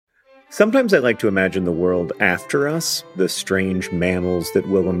Sometimes I like to imagine the world after us, the strange mammals that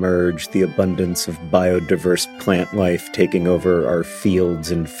will emerge, the abundance of biodiverse plant life taking over our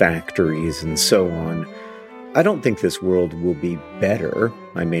fields and factories, and so on. I don't think this world will be better.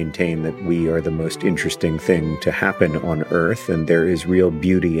 I maintain that we are the most interesting thing to happen on Earth, and there is real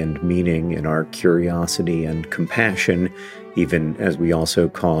beauty and meaning in our curiosity and compassion, even as we also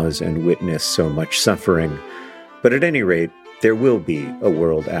cause and witness so much suffering. But at any rate, there will be a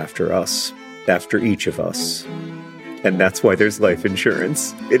world after us, after each of us. And that's why there's life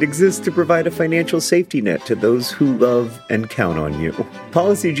insurance. It exists to provide a financial safety net to those who love and count on you.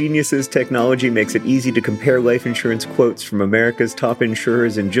 Policy Genius's technology makes it easy to compare life insurance quotes from America's top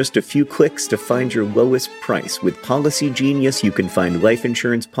insurers in just a few clicks to find your lowest price. With Policy Genius, you can find life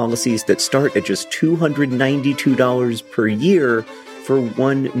insurance policies that start at just $292 per year for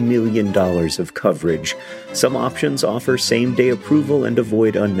 $1 million of coverage. Some options offer same-day approval and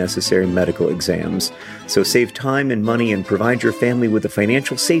avoid unnecessary medical exams. So save time and money and provide your family with a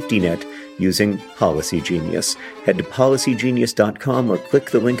financial safety net using Policy Genius. Head to policygenius.com or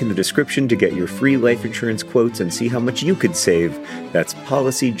click the link in the description to get your free life insurance quotes and see how much you could save. That's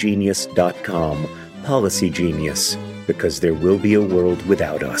policygenius.com. Policy Genius, because there will be a world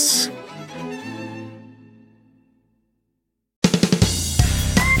without us.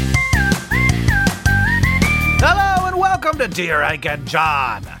 Welcome to Dear Hank and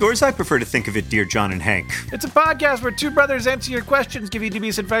John. Or as I prefer to think of it, Dear John and Hank. It's a podcast where two brothers answer your questions, give you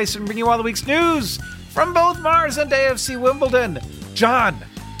dubious advice, and bring you all the week's news from both Mars and AFC Wimbledon. John,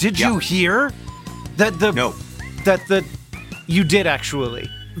 did you hear that you did actually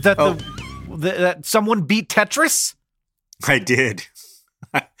that someone beat Tetris? I did.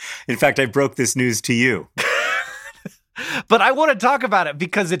 In fact, I broke this news to you. But I want to talk about it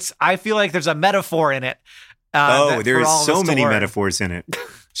because I feel like there's a metaphor in it. There is so many metaphors in it.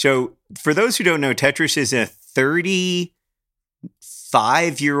 So, for those who don't know, Tetris is a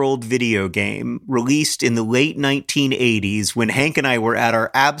 35-year-old video game released in the late 1980s when Hank and I were at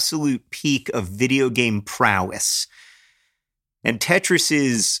our absolute peak of video game prowess. And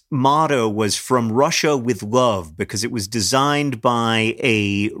Tetris's motto was "From Russia with Love," because it was designed by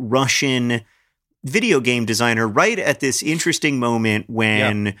a Russian video game designer right at this interesting moment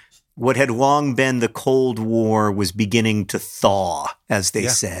when what had long been the Cold War was beginning to thaw, as they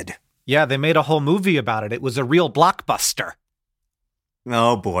said. Yeah, they made a whole movie about it. It was a real blockbuster.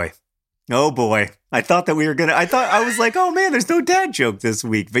 Oh, boy. I thought that I was like, oh, man, there's no dad joke this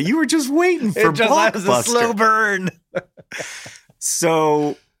week. But you were just waiting for blockbuster. It was a slow burn.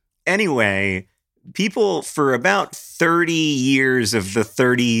 So, anyway, people for about 30 years of the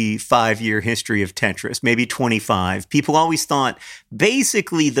 35-year history of Tetris, maybe 25, people always thought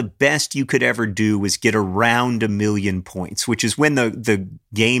basically the best you could ever do was get around 1 million points, which is when the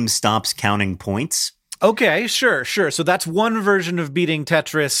game stops counting points. Okay, sure. So that's one version of beating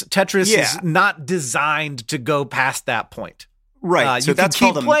Tetris. Tetris is not designed to go past that point. Right. So you can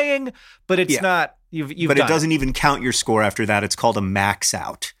keep playing, but it's not. But it doesn't even count your score after that. It's called a max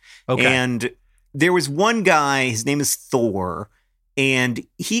out. Okay. And there was one guy, his name is Thor, and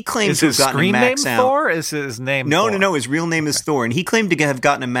he claimed to have gotten a max out. Thor? Is his name Thor? No. His real name is Thor, and he claimed to have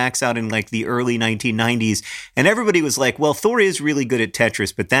gotten a max out in like the early 1990s. And everybody was like, well, Thor is really good at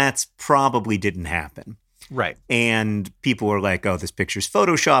Tetris, but that's probably didn't happen. Right. And people were like, oh, this picture's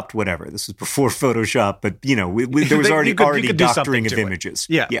photoshopped, whatever. This was before Photoshop, but, there was already doctoring of images.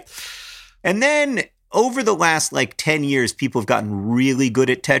 Yeah. And then over the last 10 years, people have gotten really good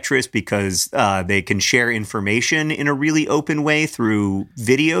at Tetris because they can share information in a really open way through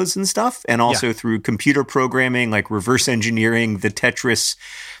videos and stuff, and also through computer programming, like reverse engineering the Tetris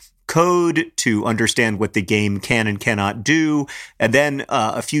code to understand what the game can and cannot do. And then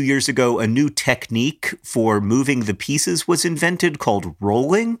a few years ago, a new technique for moving the pieces was invented called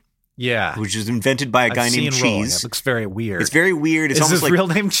rolling. Yeah. Which was invented by a guy named Cheese. It looks very weird. It's very weird. Is his real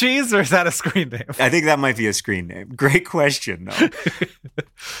name Cheese, or is that a screen name? I think that might be a screen name. Great question, though.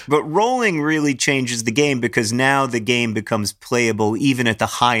 But rolling really changes the game because now the game becomes playable even at the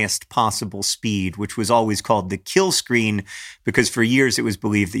highest possible speed, which was always called the kill screen because for years it was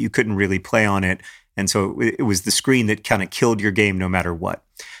believed that you couldn't really play on it. And so it was the screen that kind of killed your game no matter what.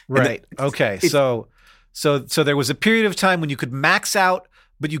 Right. Okay. So there was a period of time when you could max out,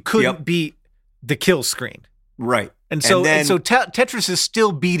 but you couldn't beat the kill screen. Right. And so Tetris is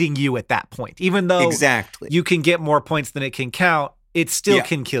still beating you at that point. Even though you can get more points than it can count, it still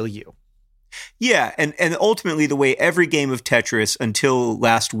can kill you. Yeah, and ultimately the way every game of Tetris until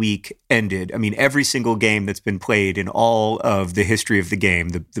last week ended, I mean, every single game that's been played in all of the history of the game,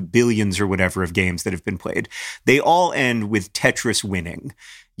 the billions or whatever of games that have been played, they all end with Tetris winning.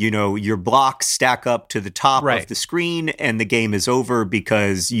 your blocks stack up to the top of the screen and the game is over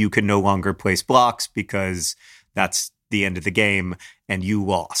because you can no longer place blocks because that's the end of the game and you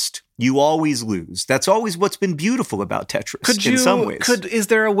lost. You always lose. That's always what's been beautiful about Tetris in some ways. Is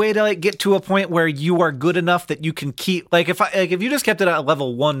there a way to like get to a point where you are good enough that you can keep if you just kept it at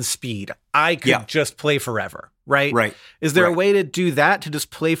level 1 speed, I could just play forever, right? Right. Is there a way to do that, to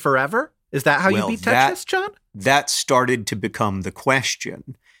just play forever? Is that how you beat Tetris, John? That started to become the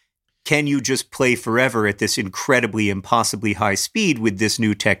question. Can you just play forever at this incredibly, impossibly high speed with this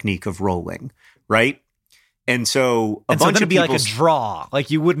new technique of rolling, right? And so a bunch of people... like a draw. Like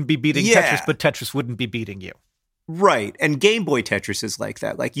you wouldn't be beating Tetris, but Tetris wouldn't be beating you. Right. And Game Boy Tetris is like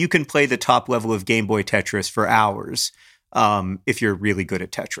that. Like you can play the top level of Game Boy Tetris for hours if you're really good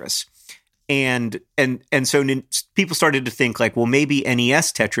at Tetris. And so people started to think like, well, maybe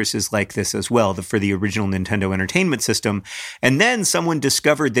NES Tetris is like this as well, for the original Nintendo Entertainment System. And then someone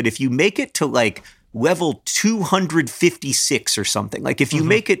discovered that if you make it to like level 256 or something, like if you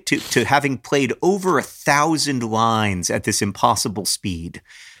make it to having played over 1,000 lines at this impossible speed,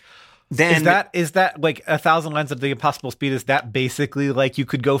 then is that like 1,000 lines at the impossible speed? Is that basically like you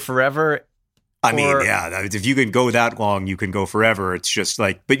could go forever? I mean, yeah, if you can go that long, you can go forever. It's just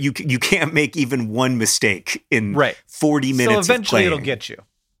like, but you can't make even one mistake in 40 minutes. So eventually of it'll get you.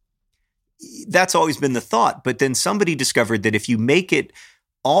 That's always been the thought. But then somebody discovered that if you make it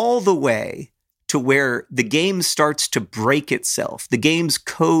all the way to where the game starts to break itself, the game's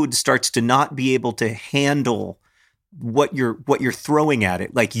code starts to not be able to handle what you're throwing at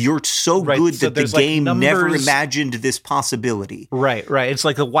it. Like you're so good that the game never imagined this possibility. Right. It's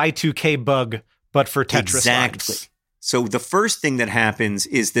like the Y2K bug, but for Tetris. Exactly. lines. So the first thing that happens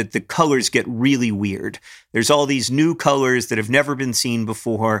is that the colors get really weird. There's all these new colors that have never been seen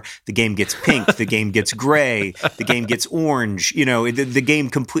before. The game gets pink. The game gets gray. The game gets orange. The game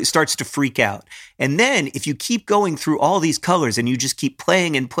starts to freak out. And then if you keep going through all these colors and you just keep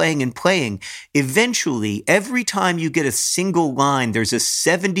playing and playing and playing, eventually, every time you get a single line, there's a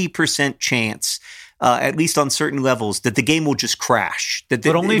 70% chance at least on certain levels, that the game will just crash. But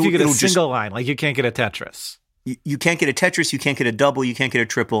only if you get a single line. Like you can't get a Tetris. You can't get a Tetris, you can't get a double, you can't get a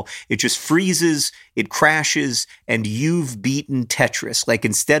triple. It just freezes, it crashes, and you've beaten Tetris. Like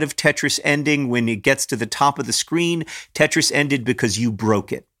instead of Tetris ending when it gets to the top of the screen, Tetris ended because you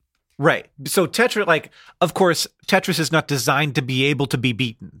broke it. Right. So Tetris, of course, Tetris is not designed to be able to be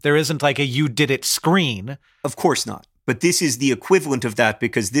beaten. There isn't like a you did it screen. Of course not. But this is the equivalent of that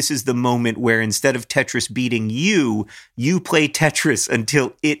because this is the moment where instead of Tetris beating you, you play Tetris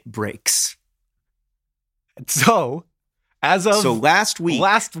until it breaks. So, last week,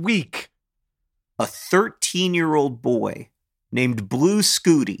 a 13-year-old boy named Blue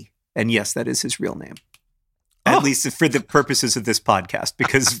Scooty, and yes, that is his real name, at least for the purposes of this podcast,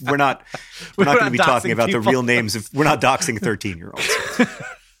 because we're not going to be talking about the real names of. We're not doxing 13-year-olds.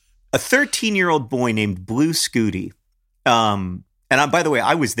 A 13-year-old boy named Blue Scooty, and by the way,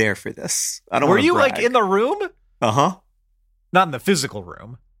 I was there for this. I don't. Were you like in the room? Not in the physical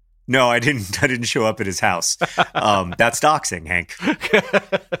room. No, I didn't show up at his house. That's doxing, Hank.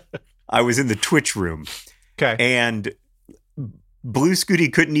 I was in the Twitch room. Okay. And Blue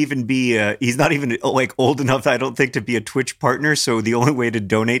Scooty couldn't even be, he's not even like old enough, I don't think, to be a Twitch partner. So the only way to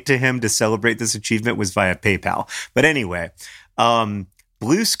donate to him to celebrate this achievement was via PayPal. But anyway, Blue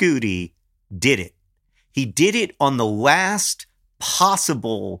Scooty did it. He did it on the last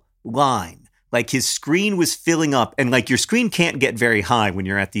possible line. Like his screen was filling up, and like your screen can't get very high when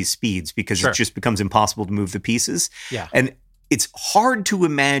you're at these speeds because it just becomes impossible to move the pieces. Yeah. And it's hard to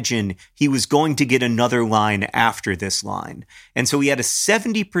imagine he was going to get another line after this line. And so he had a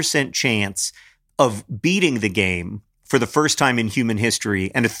 70% chance of beating the game for the first time in human history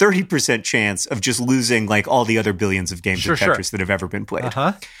and a 30% chance of just losing like all the other billions of games of Tetris that have ever been played.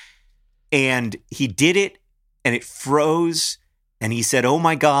 And he did it, and it froze, and he said, "Oh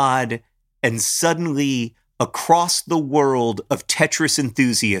my God." And suddenly, across the world of Tetris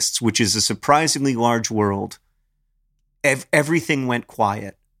enthusiasts, which is a surprisingly large world, everything went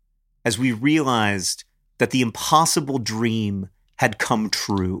quiet as we realized that the impossible dream had come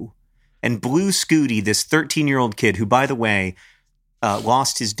true. And Blue Scooty, this 13-year-old kid who, by the way,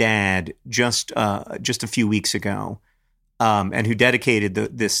 lost his dad just a few weeks ago, and who dedicated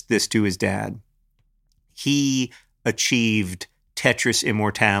this to his dad, he achieved Tetris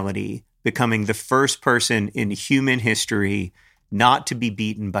immortality, becoming the first person in human history not to be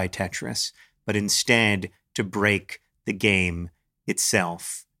beaten by Tetris, but instead to break the game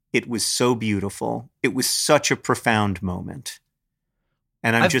itself. It was so beautiful. It was such a profound moment.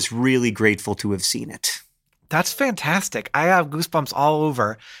 And I'm just really grateful to have seen it. That's fantastic. I have goosebumps all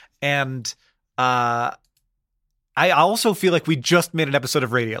over. And I also feel like we just made an episode of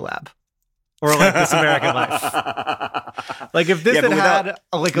Radiolab. Or like This American Life. Like if this had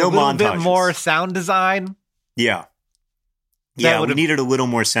like a little bit more sound design. Yeah. Yeah, we needed a little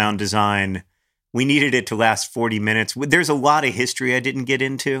more sound design. We needed it to last 40 minutes. There's a lot of history I didn't get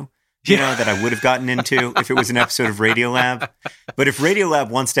into, that I would have gotten into if it was an episode of Radiolab. But if Radiolab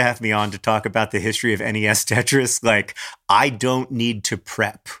wants to have me on to talk about the history of NES Tetris, like, I don't need to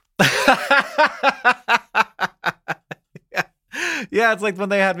prep. Yeah, it's like when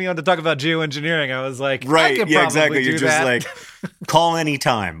they had me on to talk about geoenginering. I was like, right, I could yeah, exactly. You're just like, call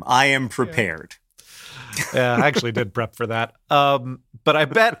anytime. I am prepared. Yeah, I actually did prep for that. But I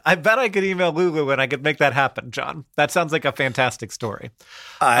bet I could email Lulu and I could make that happen, John. That sounds like a fantastic story.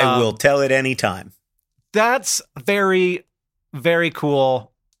 I will tell it anytime. That's very, very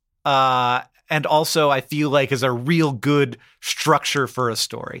cool. And also I feel like is a real good structure for a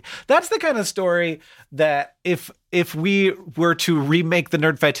story. That's the kind of story that if we were to remake the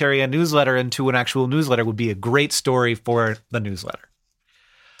Nerdfighteria newsletter into an actual newsletter would be a great story for the newsletter.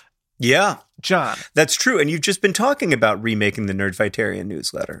 Yeah. John. That's true. And you've just been talking about remaking the Nerdfighteria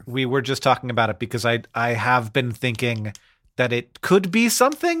newsletter. We were just talking about it because I have been thinking that it could be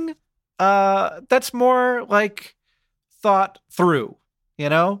something that's more like thought through,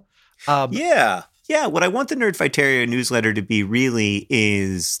 Yeah. What I want the Nerdfighteria newsletter to be really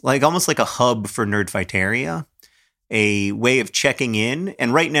is like almost like a hub for Nerdfighteria, a way of checking in.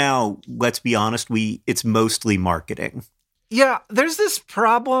 And right now, let's be honest, it's mostly marketing. Yeah, there's this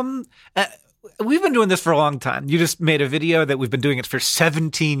problem. We've been doing this for a long time. You just made a video that we've been doing it for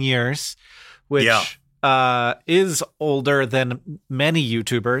 17 years, which is older than many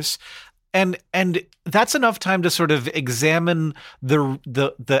YouTubers. And that's enough time to sort of examine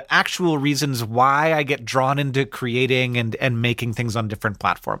the actual reasons why I get drawn into creating and making things on different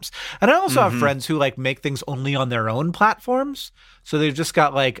platforms. And I also have friends who like make things only on their own platforms. So they've just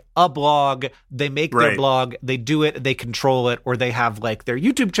got like a blog, they make their blog, they do it, they control it, or they have like their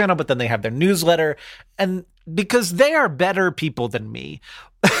YouTube channel, but then they have their newsletter. And because they are better people than me,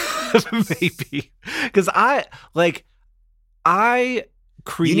 maybe. Because I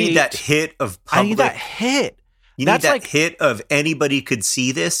create. You need that hit of public. I need that hit. You need that hit of anybody could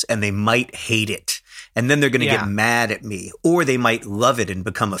see this and they might hate it. And then they're going to get mad at me. Or they might love it and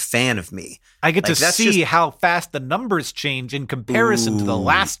become a fan of me. I get to see how fast the numbers change in comparison to the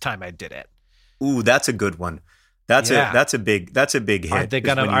last time I did it. Ooh, that's a good one. That's a big hit. Are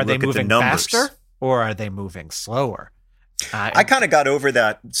they moving faster or are they moving slower? I kind of got over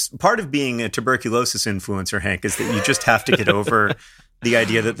that. Part of being a tuberculosis influencer, Hank, is that you just have to get over the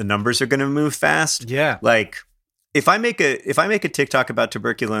idea that the numbers are going to move fast. Yeah. Like if I make a TikTok about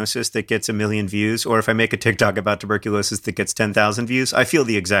tuberculosis that gets 1 million views, or if I make a TikTok about tuberculosis that gets 10,000 views, I feel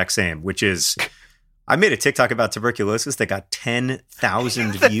the exact same, which is I made a TikTok about tuberculosis that got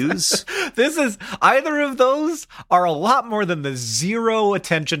 10,000 views. Either of those are a lot more than the zero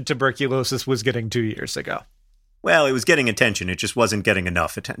attention tuberculosis was getting 2 years ago. Well, it was getting attention. It just wasn't getting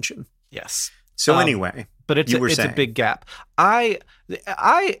enough attention. Yes. So anyway, but it's a big gap. I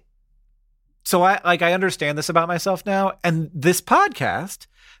understand this about myself now, and this podcast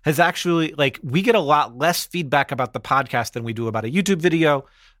has actually we get a lot less feedback about the podcast than we do about a YouTube video,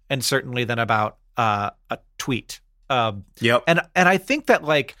 and certainly than about a tweet. Yep. And I think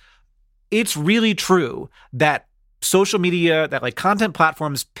that it's really true that social media, that content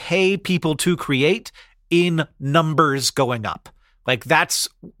platforms pay people to create in numbers going up. That's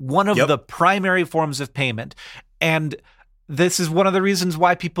one of the primary forms of payment. And this is one of the reasons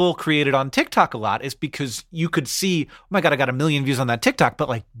why people created on TikTok a lot, is because you could see, oh my God, I got 1 million views on that TikTok.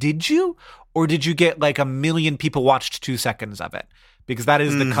 But did you? Or did you get 1 million people watched 2 seconds of it? Because that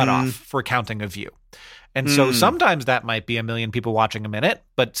is the cutoff for counting a view. And so sometimes that might be 1 million people watching a minute,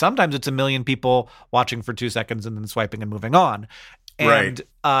 but sometimes it's 1 million people watching for 2 seconds and then swiping and moving on. And,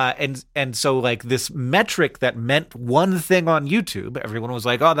 and so this metric that meant one thing on YouTube, everyone was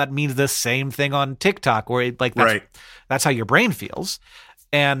like, oh, that means the same thing on TikTok, or that's how your brain feels.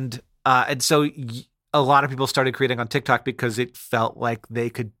 And so a lot of people started creating on TikTok because it felt like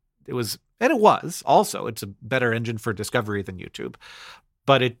it's a better engine for discovery than YouTube.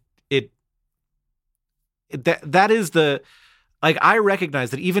 But that is the, I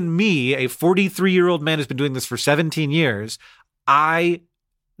recognize that even me, a 43-year-old man who's been doing this for 17 years, I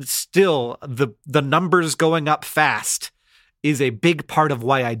still, the numbers going up fast is a big part of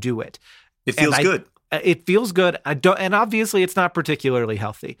why I do it. It feels good. It feels good. And obviously it's not particularly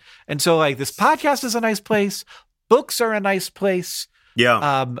healthy. And so this podcast is a nice place. Books are a nice place.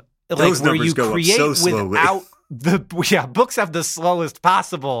 Yeah. like those where numbers you go up create so slowly. without books have the slowest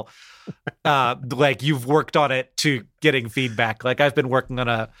possible. Like you've worked on it to getting feedback. Like I've been working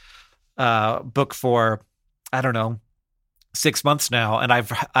on a book for, I don't know, 6 months now, and I've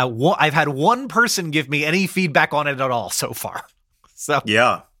had one person give me any feedback on it at all so far. So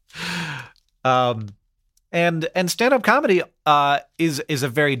yeah, and stand-up comedy is a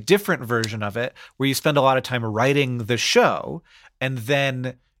very different version of it, where you spend a lot of time writing the show, and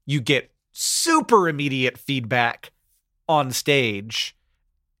then you get super immediate feedback on stage,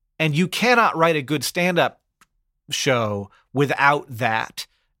 and you cannot write a good stand-up show without that.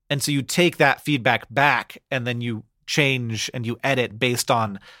 And so you take that feedback back, and then you change and you edit based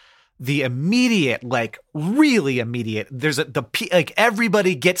on the immediate, like really immediate. There's like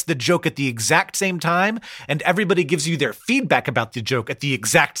everybody gets the joke at the exact same time, and everybody gives you their feedback about the joke at the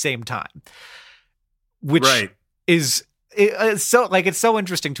exact same time, which is it's so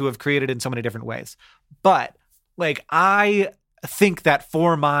interesting to have created in so many different ways. But like, I think that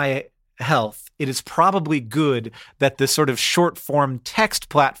for my health, it is probably good that the sort of short form text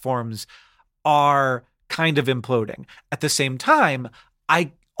platforms are kind of imploding. At the same time,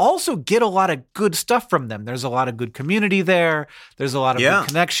 I also get a lot of good stuff from them. There's a lot of good community there. There's a lot of good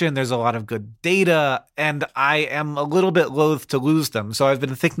connection. There's a lot of good data. And I am a little bit loath to lose them. So I've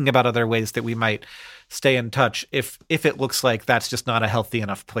been thinking about other ways that we might stay in touch if it looks like that's just not a healthy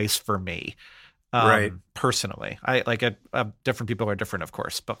enough place for me. Personally, I like different people are different, of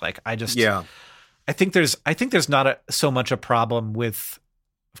course, but like, I just, I think there's not so much a problem with,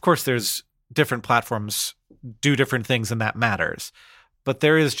 of course, there's different platforms do different things and that matters. But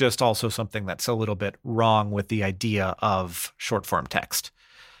there is just also something that's a little bit wrong with the idea of short form text.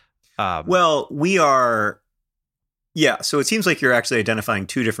 So it seems like you're actually identifying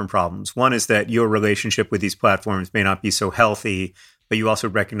two different problems. One is that your relationship with these platforms may not be so healthy, but you also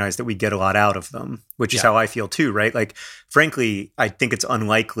recognize that we get a lot out of them, which is how I feel too, right? Like, frankly, I think it's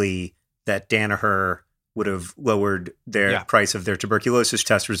unlikely that Danaher would have lowered their price of their tuberculosis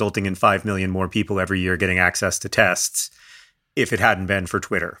test, resulting in 5 million more people every year getting access to tests, if it hadn't been for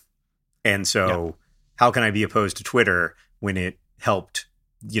Twitter. And so how can I be opposed to Twitter when it helped,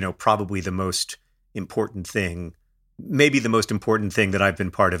 probably the most important thing, maybe the most important thing that I've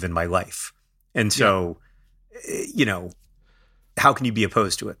been part of in my life. And so, how can you be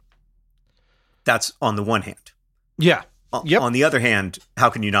opposed to it? That's on the one hand. Yeah. On the other hand, how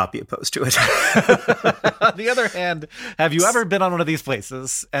can you not be opposed to it? On the other hand, have you ever been on one of these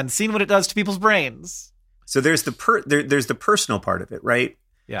places and seen what it does to people's brains? So there's there's the personal part of it, right?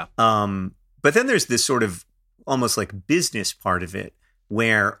 Yeah. But then there's this sort of almost like business part of it,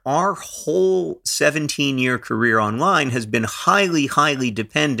 where our whole 17-year career online has been highly, highly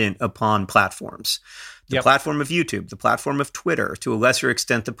dependent upon platforms. The platform of YouTube, the platform of Twitter, to a lesser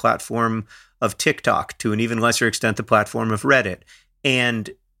extent, the platform of TikTok, to an even lesser extent, the platform of Reddit. And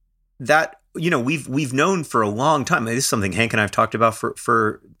that, we've known for a long time, this is something Hank and I have talked about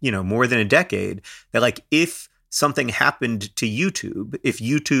for more than a decade, that like, if something happened to YouTube, if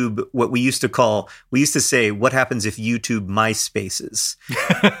YouTube, what we used to say, what happens if YouTube MySpaces?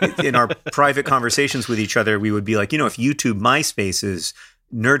 In our private conversations with each other, we would be like, if YouTube MySpaces,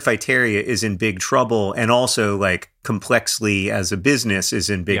 Nerdfighteria is in big trouble, and also like Complexly as a business is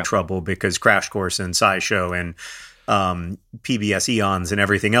in big trouble, because Crash Course and SciShow and PBS Eons and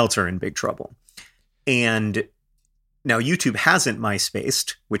everything else are in big trouble. And now YouTube hasn't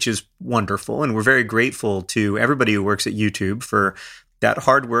MySpaced, which is wonderful, and we're very grateful to everybody who works at YouTube for that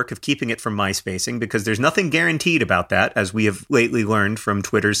hard work of keeping it from MySpacing, because there's nothing guaranteed about that, as we have lately learned from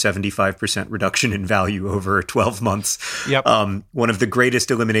Twitter's 75% reduction in value over 12 months. Yep. One of the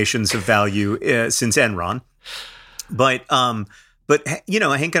greatest eliminations of value since Enron. But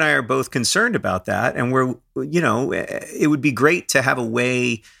Hank and I are both concerned about that, and it would be great to have a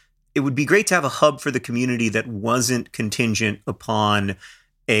way. It would be great to have a hub for the community that wasn't contingent upon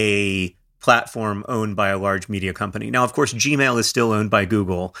a platform owned by a large media company. Now, of course, Gmail is still owned by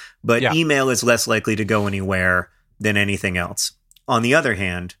Google, but email is less likely to go anywhere than anything else. On the other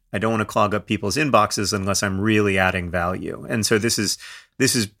hand, I don't want to clog up people's inboxes unless I'm really adding value. And so this has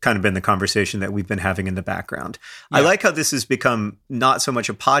kind of been the conversation that we've been having in the background. Yeah. I like how this has become not so much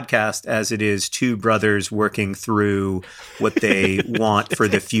a podcast as it is two brothers working through what they want for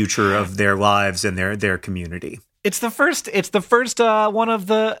the future of their lives and their community. It's the first one of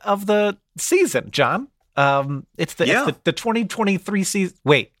the season, John. It's the 2023 season.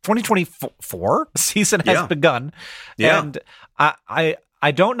 Wait, 2024 season has begun. Yeah. And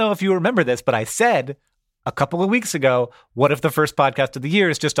I don't know if you remember this, but I said a couple of weeks ago, what if the first podcast of the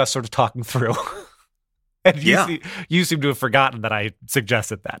year is just us sort of talking through? And you seem to have forgotten that I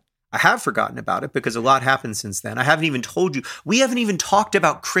suggested that. I have forgotten about it because a lot happened since then. I haven't even told you. We haven't even talked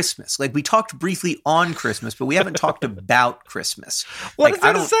about Christmas. Like, we talked briefly on Christmas, but we haven't talked about Christmas. What like, is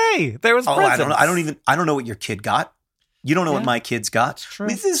there to say? There was presents. I don't know what your kid got. You don't know what my kids got. That's true.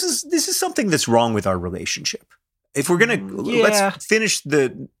 This is something that's wrong with our relationship. If we're gonna let's finish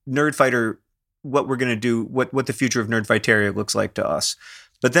the Nerdfighter, what we're gonna do, what the future of Nerdfighteria looks like to us.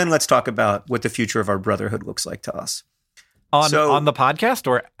 But then let's talk about what the future of our brotherhood looks like to us. On the podcast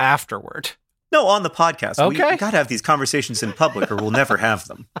or afterward? No, on the podcast. Okay. We got to have these conversations in public or we'll never have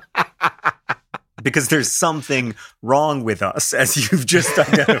them. Because there's something wrong with us, as you've just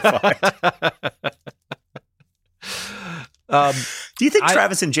identified. Do you think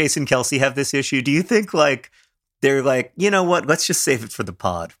Travis and Jason Kelsey have this issue? Do you think like they're like, you know what, let's just save it for the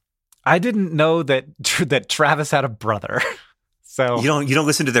pod? I didn't know that Travis had a brother. So you don't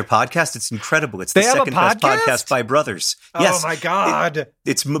listen to their podcast? It's incredible. It's the second best podcast by brothers. Yes. Oh my God.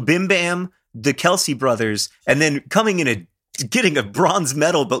 It's Bim Bam, the Kelsey brothers, and then coming in getting a bronze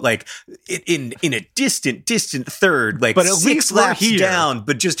medal, but like in a distant third, like but at 6 laps down,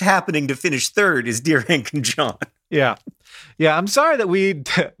 but just happening to finish third is Dear Hank and John. Yeah. Yeah, I'm sorry that we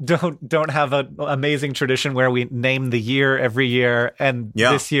don't have an amazing tradition where we name the year every year, and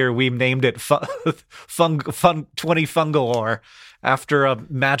this year we named it 20 Fungalore after a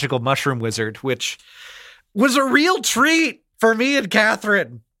magical mushroom wizard, which was a real treat for me and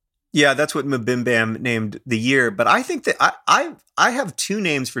Catherine. Yeah, that's what Mabim Bam named the year. But I think that I have 2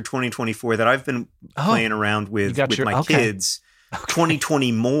 names for 2024 that I've been playing around with my kids. Okay.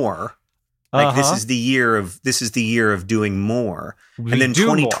 2020 more. Like this is the year of doing more. And then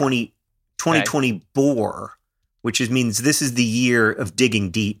 2020 bore, which means this is the year of digging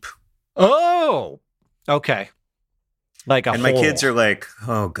deep. Oh, okay. Like a and hole. My kids are like,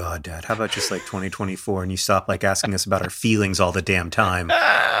 oh God, Dad, how about just like 2024 and you stop like asking us about our feelings all the damn time.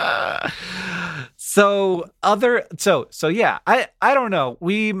 So yeah, I don't know.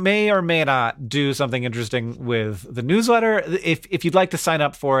 We may or may not do something interesting with the newsletter. If you'd like to sign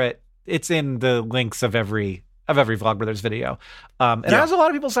up for it, it's in the links of every Vlogbrothers video. As a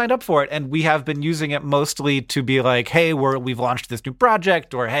lot of people signed up for it, and we have been using it mostly to be like, hey, we've launched this new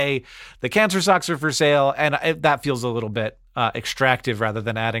project, or hey, the cancer socks are for sale. And that feels a little bit extractive rather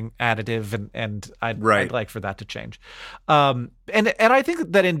than adding additive. And I'd like for that to change. And I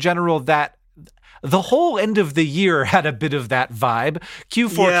think that in general, that the whole end of the year had a bit of that vibe.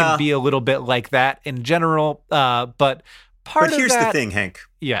 Q4 can be a little bit like that in general. But here's the thing, Hank.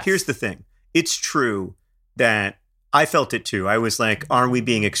 Yeah. Here's the thing. It's true that I felt it too. I was like, are we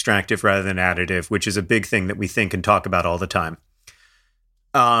being extractive rather than additive? Which is a big thing that we think and talk about all the time.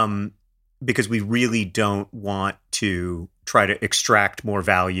 Because we really don't want to try to extract more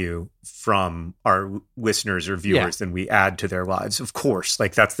value from our listeners or viewers than we add to their lives. Of course,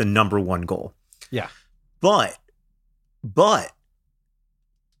 like that's the number one goal. Yeah. But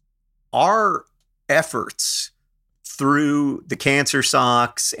our efforts through the cancer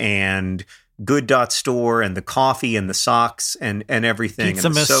socks and Good.store and the coffee and the socks and everything. Pizzamas,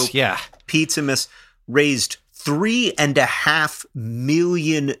 and the soap, Pizzamas raised $3.5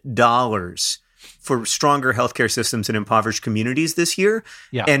 million for stronger healthcare systems in impoverished communities this year.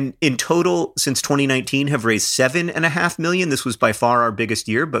 Yeah. And in total, since 2019, have raised $7.5 million. This was by far our biggest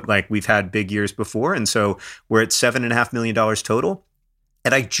year, but like we've had big years before. And so we're at $7.5 million total.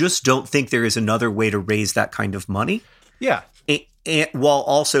 And I just don't think there is another way to raise that kind of money. Yeah. And while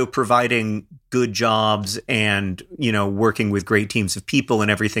also providing good jobs and, working with great teams of people and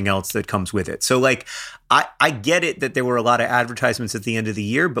everything else that comes with it. So like, I get it that there were a lot of advertisements at the end of the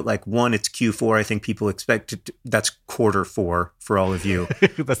year, but like it's Q4. I think people expect it. That's Q4 for all of you.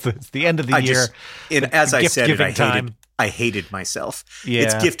 It's the end of the year. As I said, I hated myself. Yeah.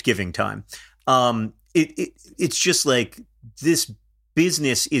 It's gift giving time. It's just like this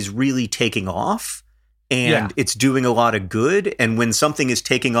business is really taking off. And it's doing a lot of good. And when something is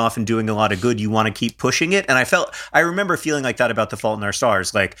taking off and doing a lot of good, you want to keep pushing it. And I remember feeling like that about The Fault in Our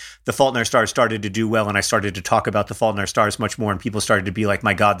Stars. Like The Fault in Our Stars started to do well, and I started to talk about The Fault in Our Stars much more. And people started to be like,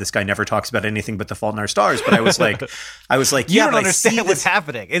 "My God, this guy never talks about anything but The Fault in Our Stars." But I was like, you don't understand what's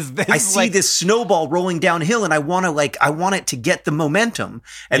happening. I see this snowball rolling downhill, and I want it to get the momentum.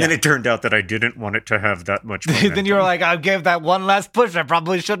 And then it turned out that I didn't want it to have that much momentum. Then you were like, I gave that one last push. I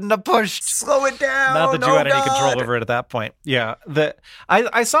probably shouldn't have pushed. Slow it down. Not that you had any control over it at that point. Yeah.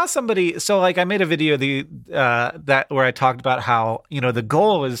 I saw somebody, so like I made a video where I talked about how, the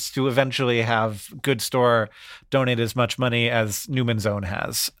goal is to eventually have Good Store donate as much money as Newman's Own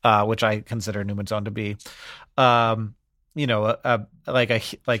has, which I consider Newman's Own to be like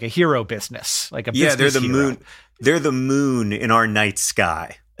a hero business, like a business they're the hero. moon. They're the moon in our night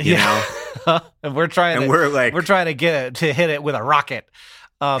sky. You know? And we're trying to get it to hit it with a rocket.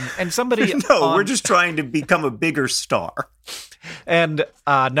 And somebody we're just trying to become a bigger star. And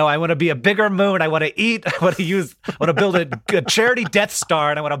no, I want to be a bigger moon. I want to eat. I want to build a charity Death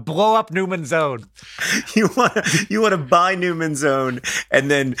Star, and I want to blow up Newman's Own. You want to buy Newman's Own and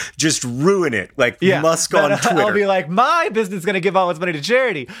then just ruin it, like Musk on Twitter. I'll be like, my business is going to give all its money to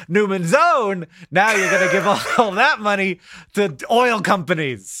charity. Newman's Own. Now you're going to give all that money to oil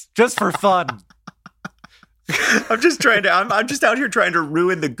companies just for fun. I'm just out here trying to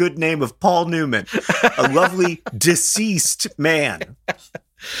ruin the good name of Paul Newman, a lovely deceased man.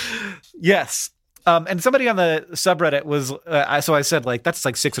 Yes. And somebody on the subreddit was, so I said, like, that's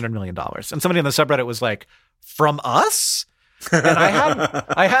like $600 million. And somebody on the subreddit was like, from us? And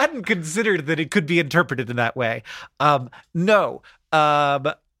I hadn't considered that it could be interpreted in that way. No.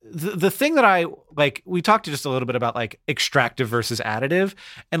 The thing that I, like, we talked just a little bit about, like, extractive versus additive.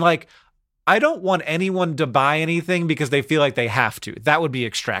 And, like, I don't want anyone to buy anything because they feel like they have to. That would be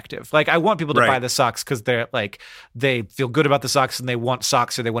extractive. Like, I want people to buy the socks because they're like, they feel good about the socks and they want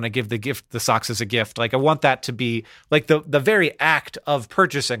socks, or they want to give the socks as a gift. Like, I want that to be like the very act of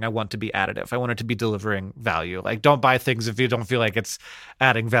purchasing. I want to be additive. I want it to be delivering value. Like, don't buy things if you don't feel like it's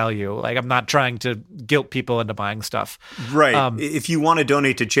adding value. Like, I'm not trying to guilt people into buying stuff. Right. If you want to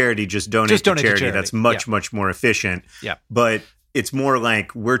donate to charity, just donate to charity. That's much more efficient. Yeah. But it's more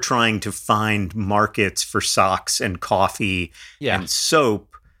like we're trying to find markets for socks and coffee and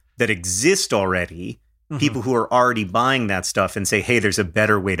soap that exist already. People who are already buying that stuff and say, hey, there's a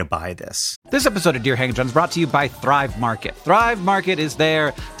better way to buy this. This episode of Dear Hank John is brought to you by Thrive Market. Thrive Market is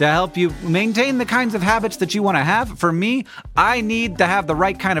there to help you maintain the kinds of habits that you want to have. For me, I need to have the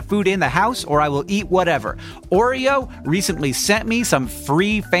right kind of food in the house or I will eat whatever. Oreo recently sent me some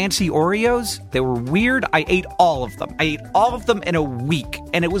free fancy Oreos. They were weird. I ate all of them. I ate all of them in a week,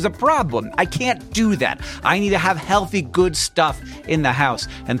 and it was a problem. I can't do that. I need to have healthy, good stuff in the house,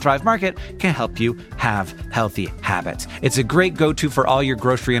 and Thrive Market can help you have healthy habits. It's a great go-to for all your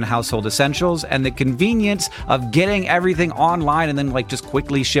grocery and household essentials, and the convenience of getting everything online and then like just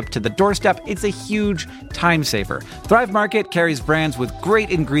quickly shipped to the doorstep, it's a huge time saver. Thrive Market carries brands with great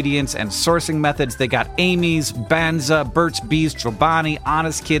ingredients and sourcing methods. They got Amy's, Banza, Burt's Bees, Chobani,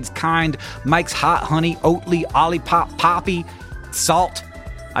 Honest Kids, Kind, Mike's Hot Honey, Oatly, Olipop, Poppy, Salt.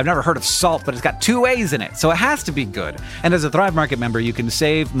 I've never heard of Salt, but it's got 2 A's in it, so it has to be good. And as a Thrive Market member, you can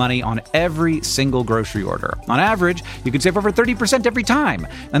save money on every single grocery order. On average, you can save over 30% every time.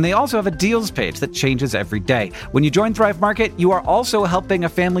 And they also have a deals page that changes every day. When you join Thrive Market, you are also helping a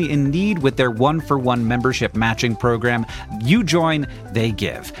family in need with their 1-for-1 membership matching program. You join, they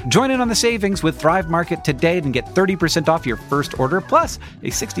give. Join in on the savings with Thrive Market today and get 30% off your first order, plus a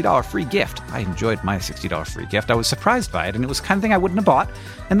 $60 free gift. I enjoyed my $60 free gift. I was surprised by it, and it was the kind of thing I wouldn't have bought.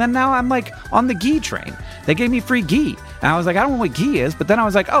 And then now I'm like on the ghee train. They gave me free ghee. And I was like, I don't know what ghee is. But then I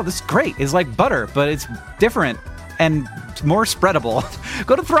was like, oh, this is great. It's like butter, but it's different and more spreadable.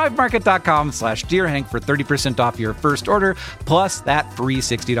 Go to thrivemarket.com/DearHank for 30% off your first order, plus that free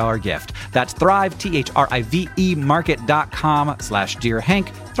 $60 gift. That's Thrive, THRIVE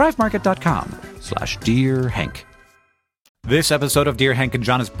market.com/DearHank, thrivemarket.com/DearHank. This episode of Dear Hank and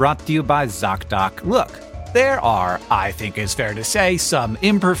John is brought to you by ZocDoc. Look, there are, I think it's fair to say, some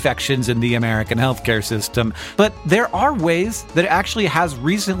imperfections in the American healthcare system, but there are ways that it actually has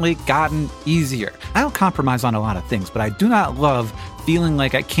recently gotten easier. I don't compromise on a lot of things, but I do not love feeling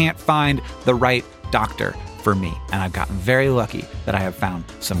like I can't find the right doctor for me. And I've gotten very lucky that I have found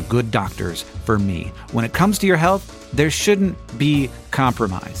some good doctors for me. When it comes to your health, there shouldn't be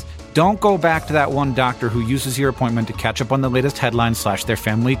compromise. Don't go back to that one doctor who uses your appointment to catch up on the latest headlines / their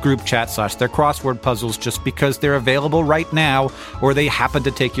family group chat / their crossword puzzles just because they're available right now or they happen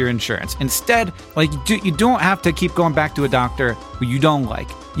to take your insurance. Instead, you don't have to keep going back to a doctor who you don't like.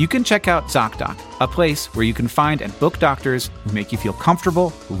 You can check out ZocDoc, a place where you can find and book doctors who make you feel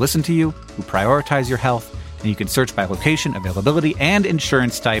comfortable, who listen to you, who prioritize your health. And you can search by location, availability, and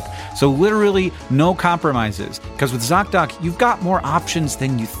insurance type. So literally no compromises. Because with ZocDoc, you've got more options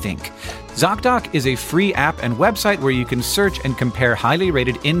than you think. ZocDoc is a free app and website where you can search and compare highly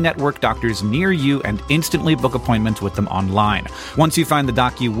rated in-network doctors near you and instantly book appointments with them online. Once you find the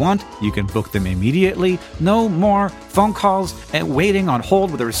doc you want, you can book them immediately. No more phone calls and waiting on hold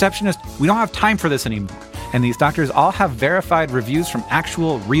with a receptionist. We don't have time for this anymore. And these doctors all have verified reviews from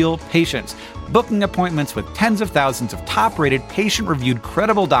actual, real patients, booking appointments with tens of thousands of top-rated, patient-reviewed,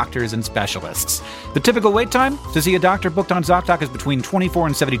 credible doctors and specialists. The typical wait time to see a doctor booked on ZocDoc is between 24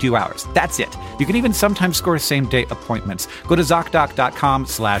 and 72 hours. That's it. You can even sometimes score same-day appointments. Go to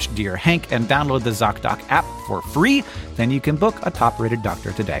ZocDoc.com/DearHank and download the ZocDoc app for free. Then you can book a top-rated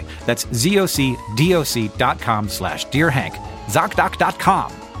doctor today. That's ZocDoc.com/DearHank.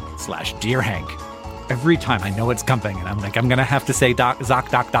 ZocDoc.com/DearHank. Every time I know it's coming, and I'm like, I'm going to have to say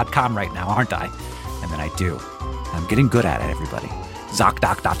ZocDoc.com right now, aren't I? And then I do. I'm getting good at it, everybody.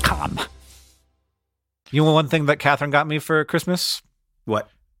 ZocDoc.com. You know one thing that Catherine got me for Christmas? What?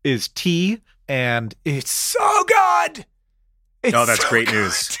 Is tea, and it's so good! That's great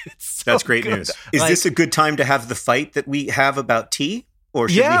news. That's great news. Is this a good time to have the fight that we have about tea? Or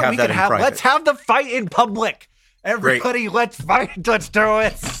should we have that in private? Let's have the fight in public. Everybody, let's fight. Let's do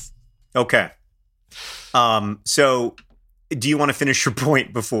it. Okay. So do you want to finish your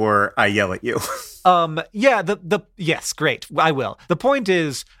point before I yell at you? Yes, great. I will. The point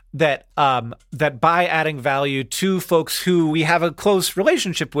is that by adding value to folks who we have a close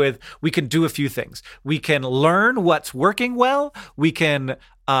relationship with, we can do a few things. We can learn what's working well. We can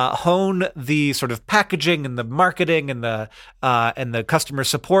hone the sort of packaging and the marketing and the customer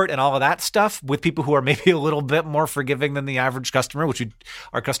support and all of that stuff with people who are maybe a little bit more forgiving than the average customer, which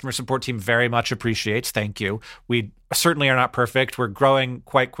our customer support team very much appreciates. Thank you. We certainly are not perfect. We're growing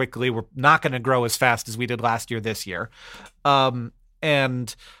quite quickly. We're not going to grow as fast as we did last year this year.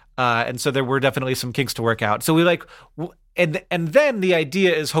 And so there were definitely some kinks to work out. So we and then the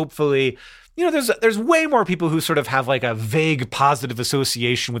idea is hopefully, there's way more people who sort of have like a vague positive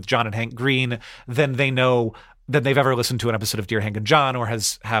association with John and Hank Green than they've ever listened to an episode of Dear Hank and John or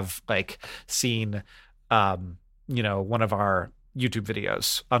have like seen, one of our YouTube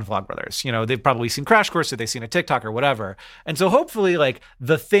videos on Vlogbrothers. They've probably seen Crash Course or they've seen a TikTok or whatever. And so hopefully like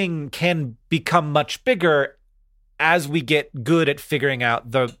the thing can become much bigger as we get good at figuring out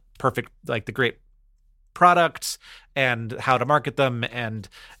the perfect, like the great products and how to market them and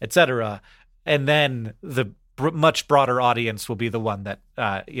et cetera. And then the much broader audience will be the one that,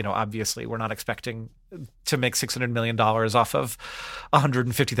 obviously we're not expecting to make $600 million off of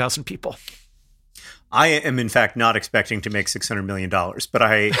 150,000 people. I am, in fact, not expecting to make $600 million, but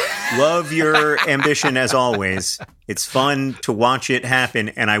I love your ambition as always. It's fun to watch it happen,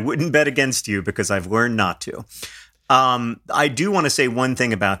 and I wouldn't bet against you because I've learned not to. I do want to say one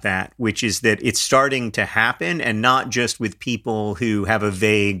thing about that, which is that it's starting to happen, and not just with people who have a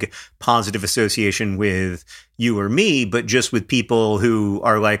vague positive association with you or me, but just with people who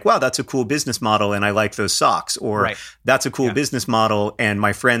are like, wow, that's a cool business model and I like those socks, or that's a cool business model and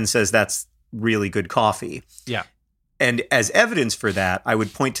my friend says that's really good coffee. Yeah. And as evidence for that, I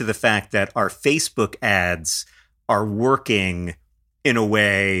would point to the fact that our Facebook ads are working in a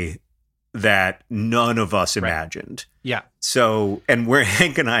way that none of us imagined. Yeah. So, and we're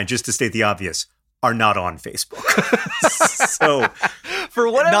Hank and I, just to state the obvious, are not on Facebook. So, for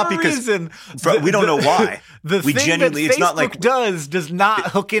whatever reason, we don't know why. The thing that Facebook does not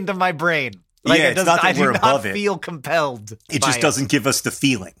hook into my brain. Like, it's not that we're above it. I do not feel compelled. It just doesn't give us the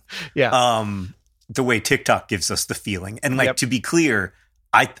feeling. Yeah. The way TikTok gives us the feeling. And to be clear,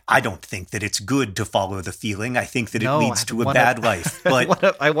 I don't think that it's good to follow the feeling. I think that it leads to a bad life.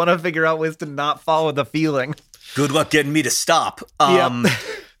 But I want to figure out ways to not follow the feeling. Good luck getting me to stop.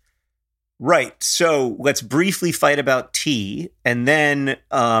 Right. So let's briefly fight about tea, and then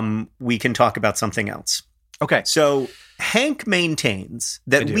we can talk about something else. Okay. So Hank maintains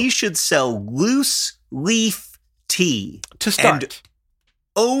that we should sell loose leaf tea to start. And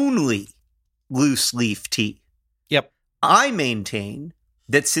only loose leaf tea. Yep. I maintain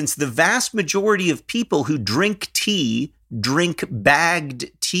that since the vast majority of people who drink tea drink bagged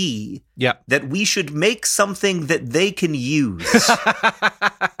tea, that we should make something that they can use.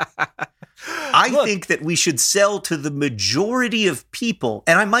 I think that we should sell to the majority of people,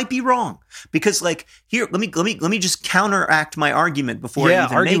 and I might be wrong because, like, here, let me just counteract my argument before I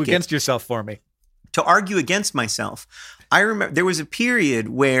even argue make against yourself for me. To argue against myself, I remember there was a period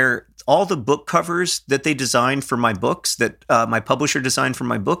where all the book covers that they designed for my books, that my publisher designed for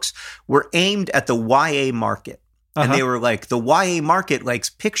my books, were aimed at the YA market. And they were like, the YA market likes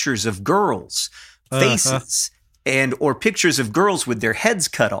pictures of girls' faces or pictures of girls with their heads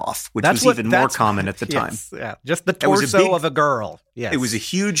cut off, which was even more common at the time. Yeah, just the torso of a girl. Yes. It was a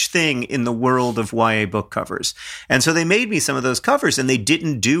huge thing in the world of YA book covers. And so they made me some of those covers, and they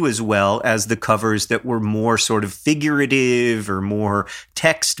didn't do as well as the covers that were more sort of figurative or more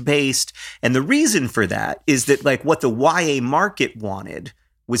text-based. And the reason for that is that, like, what the YA market wanted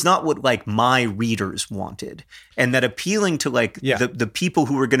was not what like my readers wanted, and that appealing to like the people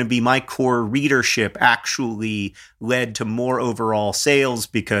who were going to be my core readership actually led to more overall sales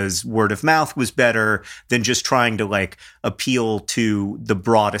because word of mouth was better than just trying to like appeal to the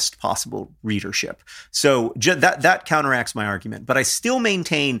broadest possible readership. So that counteracts my argument, but I still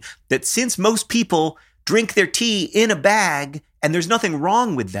maintain that since most people drink their tea in a bag, and there's nothing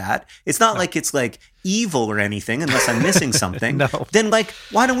wrong with that. It's not like it's like evil or anything, unless I'm missing something. No. Then like,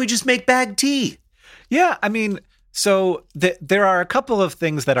 why don't we just make bagged tea? Yeah, I mean, so there are a couple of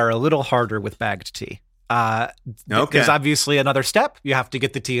things that are a little harder with bagged tea. There's obviously another step. You have to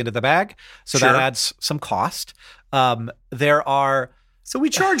get the tea into the bag, so that adds some cost. So we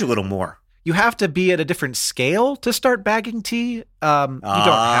charge a little more. You have to be at a different scale to start bagging tea. You don't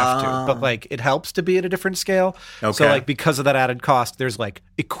have to, but like it helps to be at a different scale. Okay. So like because of that added cost, there's like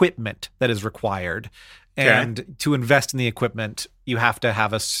equipment that is required, and to invest in the equipment, you have to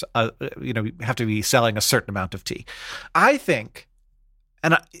have you have to be selling a certain amount of tea. I think,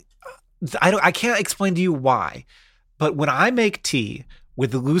 and I can't explain to you why, but when I make tea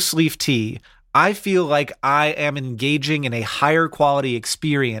with loose leaf tea, I feel like I am engaging in a higher quality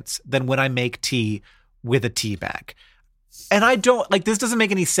experience than when I make tea with a tea bag. And I don't like, this doesn't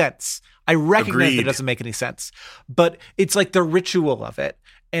make any sense. I recognize that it doesn't make any sense, but it's like the ritual of it.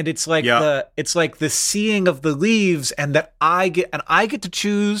 And it's like the seeing of the leaves, and that I get to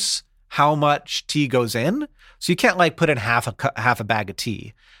choose how much tea goes in. So you can't like put in half a bag of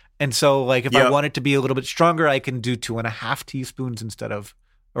tea. And so like, if I want it to be a little bit stronger, I can do 2.5 teaspoons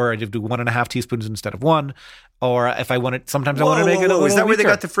or I do 1.5 teaspoons instead of 1. Or if I want it, sometimes I want to make it a little Is that where they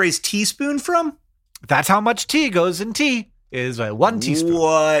weaker. got the phrase teaspoon from? That's how much tea goes in tea, is 1 teaspoon.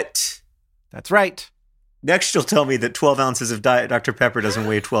 What? That's right. Next, you'll tell me that 12 ounces of Diet Dr. Pepper doesn't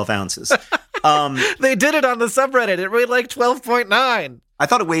weigh 12 ounces. They did it on the subreddit. It weighed like 12.9. I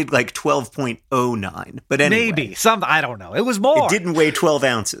thought it weighed like 12.09. But anyway. Maybe. I don't know. It was more. It didn't weigh 12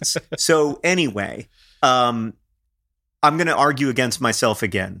 ounces. So anyway, I'm going to argue against myself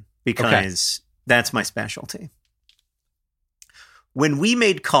again because that's my specialty. When we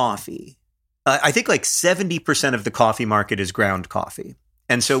made coffee, I think like 70% of the coffee market is ground coffee.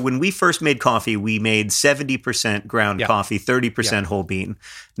 And so when we first made coffee, we made 70% ground coffee, 30% whole bean.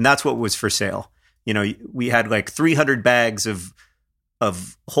 And that's what was for sale. You know, we had like 300 bags of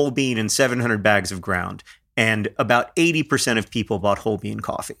whole bean and 700 bags of ground. And about 80% of people bought whole bean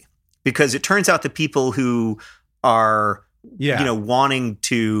coffee, because it turns out the people who are,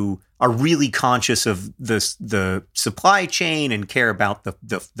 are really conscious of the supply chain and care about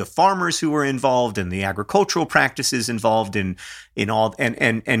the farmers who are involved and the agricultural practices involved in all,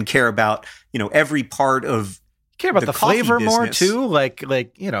 and care about, every part of care about the flavor business more too. Like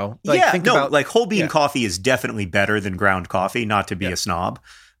whole bean coffee is definitely better than ground coffee, not to be a snob,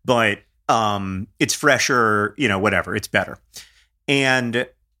 but it's fresher, whatever, it's better. And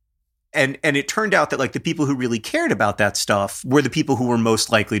it turned out that like the people who really cared about that stuff were the people who were most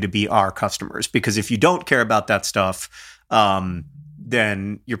likely to be our customers. Because if you don't care about that stuff,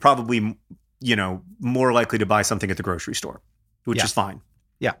 then you're probably, more likely to buy something at the grocery store, which is fine.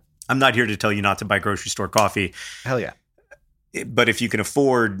 Yeah. I'm not here to tell you not to buy grocery store coffee. Hell yeah. But if you can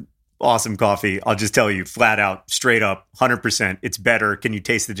afford awesome coffee, I'll just tell you flat out, straight up, 100%, it's better. Can you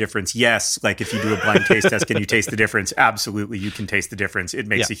taste the difference? Yes. Like if you do a blind taste test, can you taste the difference? Absolutely, you can taste the difference. It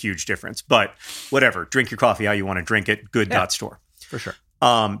makes a huge difference. But whatever, drink your coffee how you want to drink it. Good.store. For sure.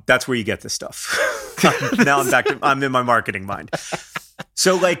 That's where you get this stuff. Now I'm in my marketing mind.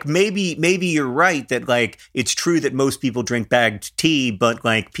 So like maybe you're right that like it's true that most people drink bagged tea, but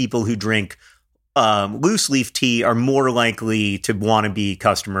like people who drink loose leaf tea are more likely to want to be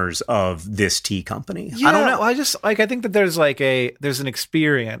customers of this tea company. Yeah, I don't know. I just I think that there's an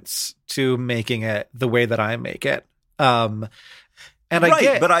experience to making it the way that I make it. And right,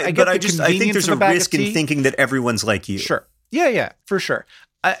 I think there's a risk in thinking that everyone's like you. Sure. Yeah, for sure.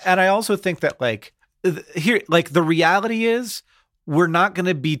 And I also think that the reality is we're not going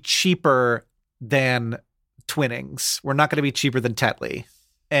to be cheaper than Twinings. We're not going to be cheaper than Tetley.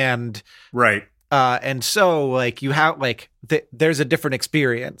 And right. And so you have there's a different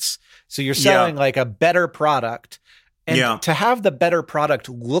experience. So you're selling a better product, and to have the better product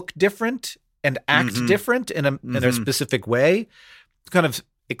look different and act different in a specific way kind of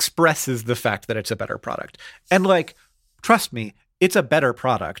expresses the fact that it's a better product. And trust me, it's a better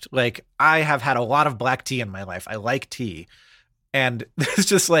product. I have had a lot of black tea in my life. I like tea. And it's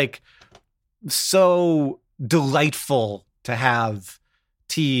just so delightful to have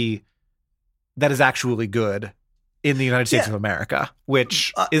tea that is actually good in the United States of America,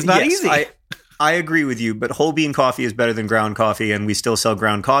 which is not easy. I agree with you, but whole bean coffee is better than ground coffee, and we still sell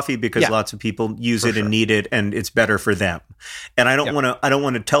ground coffee because lots of people use it and need it, and it's better for them. And I don't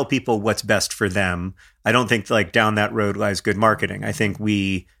want to tell people what's best for them. I don't think like down that road lies good marketing. I think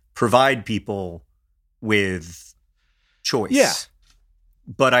we provide people with choice. Yeah.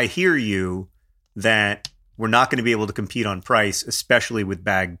 But I hear you that we're not going to be able to compete on price, especially with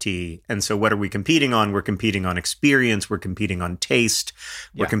bagged tea. And so what are we competing on? We're competing on experience. We're competing on taste.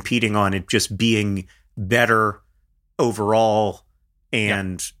 We're competing on it just being better overall.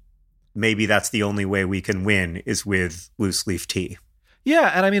 And maybe that's the only way we can win is with loose leaf tea.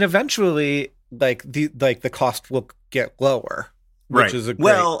 Yeah. And I mean, eventually, like the cost will get lower. Which is a great...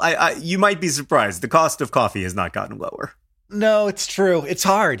 Well, you might be surprised. The cost of coffee has not gotten lower. No, it's true. It's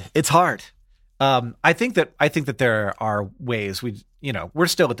hard. I think that there are ways we're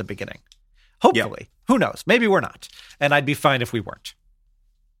still at the beginning. Hopefully. Who knows? Maybe we're not. And I'd be fine if we weren't.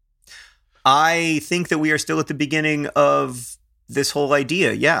 I think that we are still at the beginning of this whole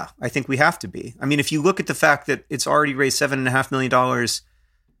idea. Yeah, I think we have to be. I mean, if you look at the fact that it's already raised $7.5 million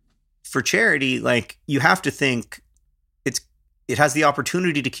for charity, like you have to think it has the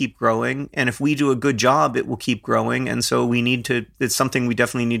opportunity to keep growing. And if we do a good job, it will keep growing. And so it's something we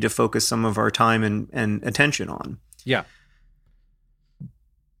definitely need to focus some of our time and attention on. Yeah.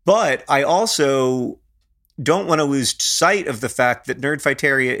 But I also don't want to lose sight of the fact that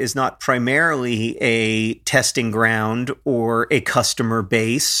Nerdfighteria is not primarily a testing ground or a customer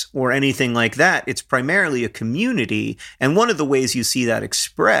base or anything like that. It's primarily a community. And one of the ways you see that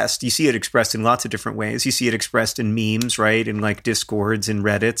expressed, you see it expressed in lots of different ways. You see it expressed in memes, right? In like Discords and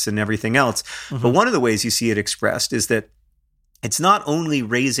Reddits and everything else. Mm-hmm. But one of the ways you see it expressed is that it's not only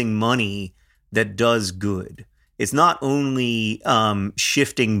raising money that does good. It's not only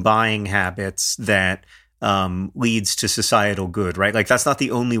shifting buying habits that leads to societal good, right? Like that's not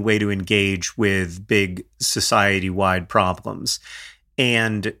the only way to engage with big society-wide problems.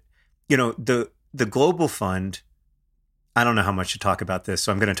 And, the Global Fund, I don't know how much to talk about this,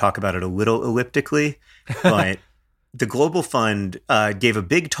 so I'm going to talk about it a little elliptically, but the Global Fund gave a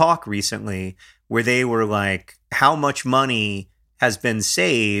big talk recently where they were like, how much money has been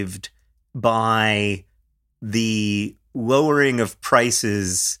saved by the lowering of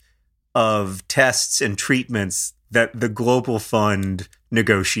prices of tests and treatments that the Global Fund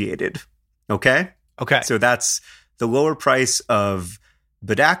negotiated. Okay? Okay. So that's the lower price of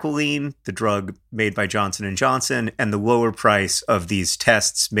bedaquiline, the drug made by Johnson & Johnson, and the lower price of these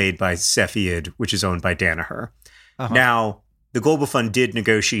tests made by Cepheid, which is owned by Danaher. Uh-huh. Now, the Global Fund did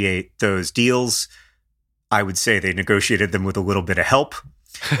negotiate those deals. I would say they negotiated them with a little bit of help.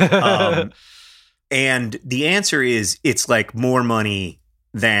 And the answer is it's like more money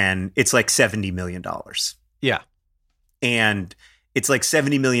than it's like $70 million. Yeah. And it's like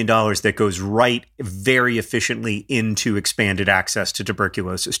 $70 million that goes right very efficiently into expanded access to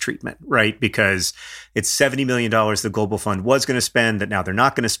tuberculosis treatment, right? Because it's $70 million the Global Fund was going to spend that now they're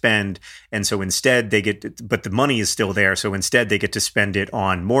not going to spend. And so instead but the money is still there. So instead they get to spend it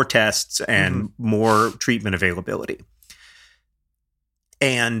on more tests and more treatment availability.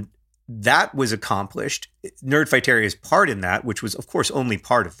 And that was accomplished. Nerdfighteria's part in that, which was, of course, only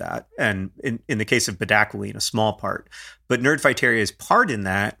part of that. And in the case of bedaquiline, a small part. But Nerdfighteria's part in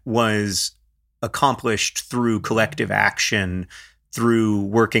that was accomplished through collective action, through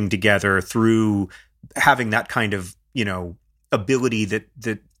working together, through having that kind of, ability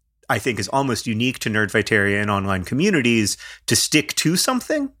that I think is almost unique to Nerdfighteria and online communities to stick to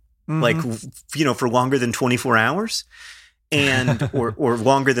something, like, for longer than 24 hours. And or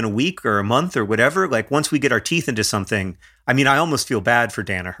longer than a week or a month or whatever. Like once we get our teeth into something, I mean, I almost feel bad for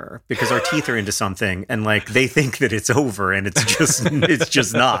Danaher because our teeth are into something and like they think that it's over and it's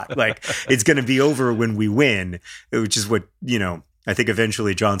just not. Like it's going to be over when we win, which is what, I think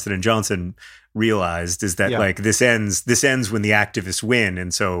eventually Johnson & Johnson realized is that like this ends when the activists win.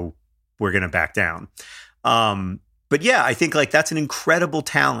 And so we're going to back down. But yeah, I think like that's an incredible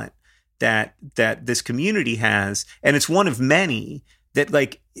talent that this community has, and it's one of many that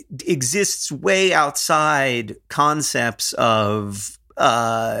like exists way outside concepts of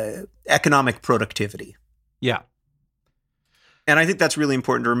economic productivity. Yeah. And I think that's really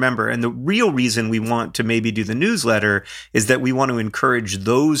important to remember. And the real reason we want to maybe do the newsletter is that we want to encourage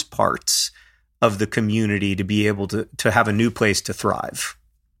those parts of the community to be able to have a new place to thrive.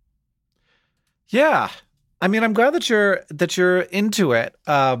 Yeah. I mean, I'm glad that you're into it.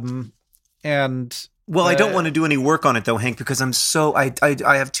 And I don't want to do any work on it though, Hank, because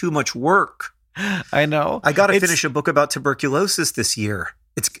I have too much work. I know. I got to finish a book about tuberculosis this year.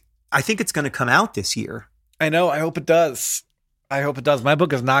 I think it's going to come out this year. I know. I hope it does. My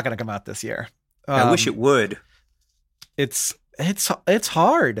book is not going to come out this year. I wish it would. It's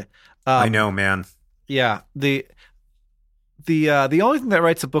hard. I know, man. Yeah. The only thing that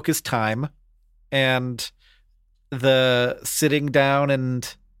writes a book is time, and the sitting down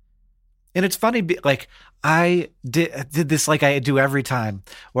and it's funny. Like I did this like I do every time,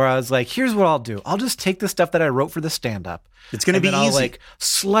 where I was like, here's what I'll do. I'll just take the stuff that I wrote for the stand-up. It's going to be easy. I'll like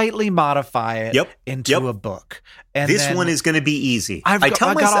slightly modify it into a book. And this one is going to be easy. I have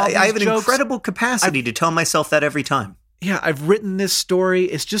an incredible capacity to tell myself that every time. Yeah, I've written this story.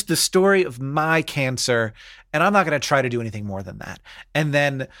 It's just the story of my cancer, and I'm not going to try to do anything more than that. And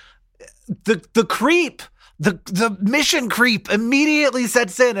then the creep, the mission creep immediately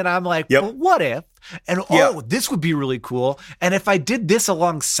sets in, and I'm like, well, what if? And this would be really cool. And if I did this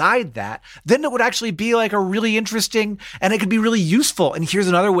alongside that, then it would actually be like a really interesting, and it could be really useful. And here's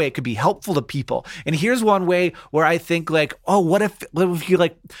another way it could be helpful to people. And here's one way where I think like, oh, what if you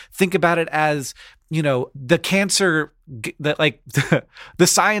like think about it as, you know, the cancer, that like the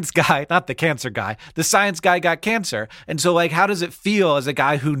science guy, not the cancer guy, the science guy got cancer. And so like, how does it feel as a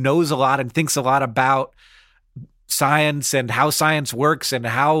guy who knows a lot and thinks a lot about science and how science works and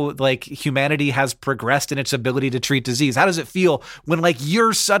how like humanity has progressed in its ability to treat disease? How does it feel when like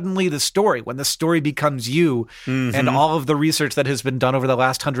you're suddenly the story, when the story becomes you, and all of the research that has been done over the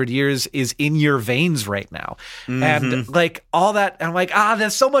last 100 years is in your veins right now? And like all that, I'm like,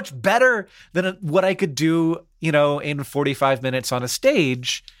 that's so much better than what I could do, you know, in 45 minutes on a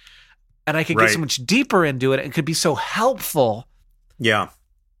stage. And I could get so much deeper into it. It could be so helpful. Yeah.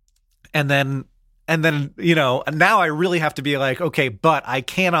 And then, you know, now I really have to be like, okay, but I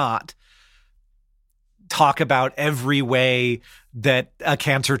cannot talk about every way that a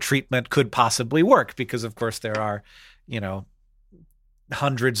cancer treatment could possibly work, because of course there are, you know,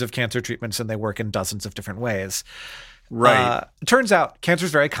 hundreds of cancer treatments and they work in dozens of different ways. Right. It turns out cancer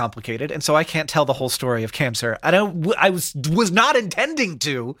is very complicated, and so I can't tell the whole story of cancer. I was not intending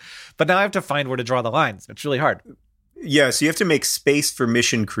to, but now I have to find where to draw the lines. It's really hard. Yeah, so you have to make space for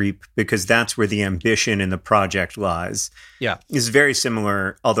mission creep, because that's where the ambition in the project lies. Yeah. It's very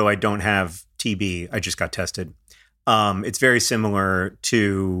similar, although I don't have TB. I just got tested. It's very similar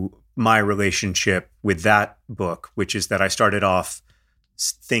to my relationship with that book, which is that I started off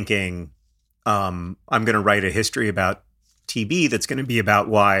thinking I'm going to write a history about TB that's going to be about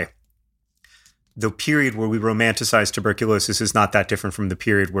why the period where we romanticize tuberculosis is not that different from the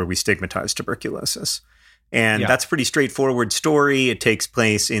period where we stigmatize tuberculosis. And that's a pretty straightforward story. It takes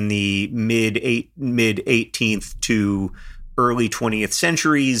place in the mid 18th to early 20th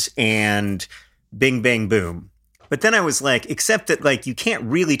centuries, and bing, bang, boom. But then I was like, except that like you can't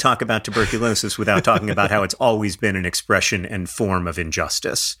really talk about tuberculosis without talking about how it's always been an expression and form of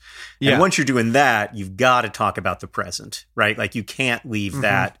injustice. And once you're doing that, you've got to talk about the present, right? Like you can't leave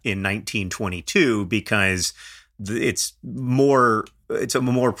that in 1922, because it's a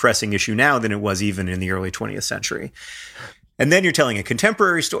more pressing issue now than it was even in the early 20th century. And then you're telling a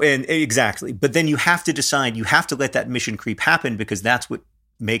contemporary story, and exactly. But then you have to decide, you have to let that mission creep happen, because that's what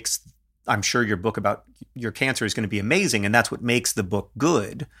makes, I'm sure your book about your cancer is going to be amazing, and that's what makes the book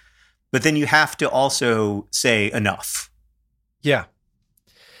good. But then you have to also say enough. Yeah.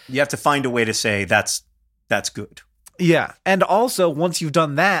 You have to find a way to say that's good. Yeah. And also, once you've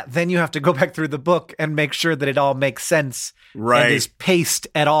done that, then you have to go back through the book and make sure that it all makes sense. Right. And is paced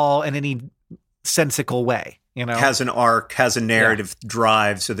at all in any sensical way, you know? Has an arc, has a narrative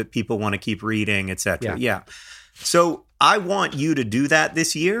drive so that people want to keep reading, etc. Yeah. So I want you to do that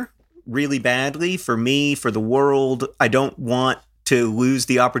this year really badly, for me, for the world. I don't want to lose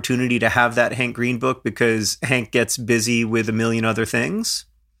the opportunity to have that Hank Green book, because Hank gets busy with a million other things.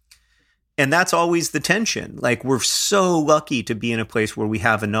 And that's always the tension. Like, we're so lucky to be in a place where we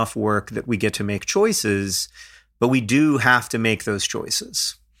have enough work that we get to make choices, but we do have to make those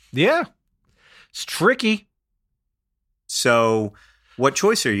choices. Yeah. It's tricky. So what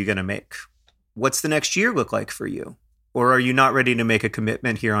choice are you going to make? What's the next year look like for you? Or are you not ready to make a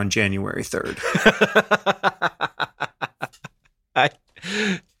commitment here on January 3rd?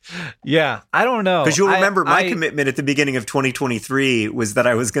 Yeah, I don't know. Because you'll remember my commitment at the beginning of 2023 was that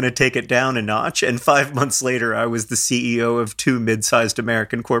I was going to take it down a notch. And 5 months later, I was the CEO of 2 mid-sized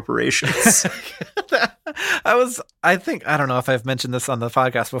American corporations. I don't know if I've mentioned this on the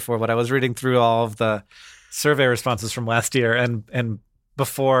podcast before, but I was reading through all of the survey responses from last year. And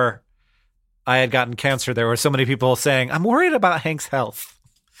before I had gotten cancer, there were so many people saying, I'm worried about Hank's health.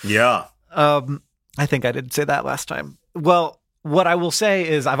 Yeah. I think I did say that last time. Well, what I will say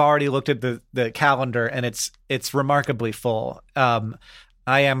is I've already looked at the calendar, and it's remarkably full. I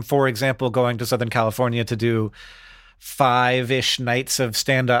am, for example, going to Southern California to do 5-ish nights of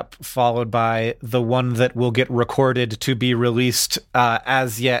stand-up, followed by the one that will get recorded to be released.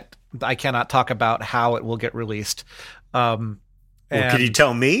 As yet, I cannot talk about how it will get released. Well, could you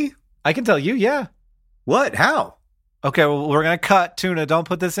tell me? I can tell you, yeah. What? How? Okay, well, we're going to cut. Tuna, don't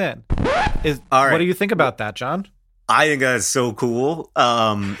put this in. All right. What do you think about that, John? I think that's so cool.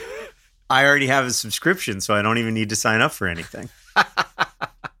 I already have a subscription, so I don't even need to sign up for anything.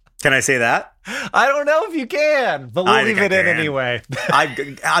 Can I say that? I don't know if you can, but we'll leave it in anyway.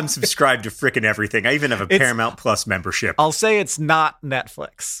 I'm subscribed to frickin' everything. I even have a Paramount Plus membership. I'll say it's not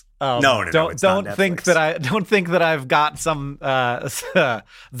Netflix. No, it's not Netflix. Don't think that I've got some that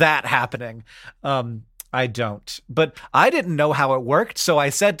happening. I don't. But I didn't know how it worked, so I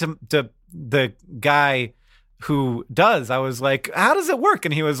said to the guy who does, I was like, "How does it work?"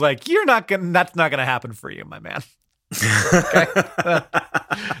 And he was like, "That's not gonna happen for you, my man."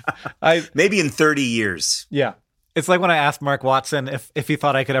 Maybe in 30 years. Yeah. It's like when I asked Mark Watson if he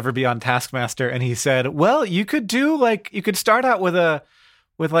thought I could ever be on Taskmaster, and he said, well, you could start out with a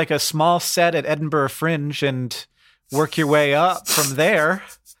small set at Edinburgh Fringe and work your way up from there.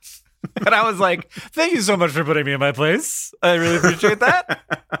 And I was like, thank you so much for putting me in my place. I really appreciate that.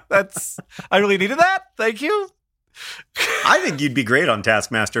 I really needed that. Thank you. I think you'd be great on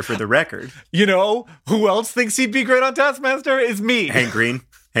Taskmaster, for the record. You know, who else thinks he'd be great on Taskmaster is me. Hank Green.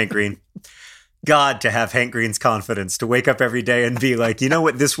 God, to have Hank Green's confidence to wake up every day and be like, you know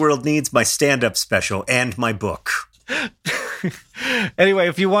what this world needs? My stand-up special and my book. Anyway,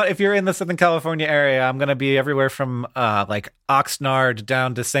 if you're in the Southern California area, I'm going to be everywhere from like Oxnard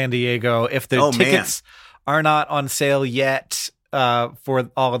down to San Diego. If the tickets are not on sale yet for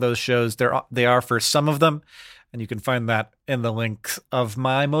all of those shows, they are for some of them. And you can find that in the links of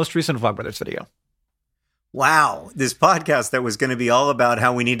my most recent Vlogbrothers video. Wow. This podcast that was going to be all about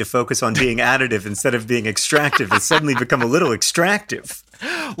how we need to focus on being additive instead of being extractive has suddenly become a little extractive.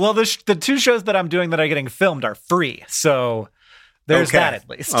 Well, the 2 shows that I'm doing that are getting filmed are free. So there's that at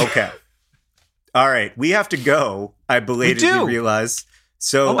least. Okay. All right. We have to go, I belatedly realize.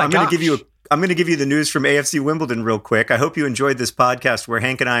 So I'm going to give you the news from AFC Wimbledon real quick. I hope you enjoyed this podcast where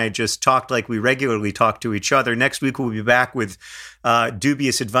Hank and I just talked like we regularly talk to each other. Next week, we'll be back with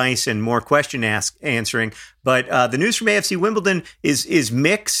dubious advice and more question answering. But the news from AFC Wimbledon is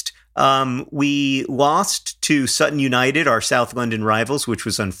mixed. We lost to Sutton United, our South London rivals, which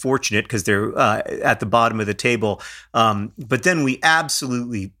was unfortunate because they're at the bottom of the table. But then we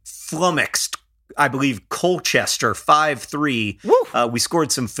absolutely flummoxed, I believe, Colchester 5-3. We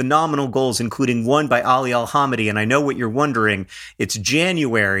scored some phenomenal goals, including one by Ali Al-Hamidi. And I know what you're wondering. It's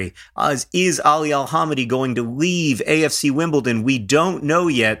January. Is Ali Al-Hamidi going to leave AFC Wimbledon? We don't know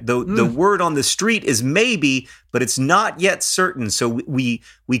yet. The word on the street is maybe, but it's not yet certain. So we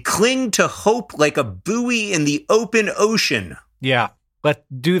cling to hope like a buoy in the open ocean. Yeah, let's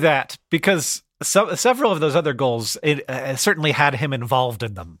do that, because several of those other goals certainly had him involved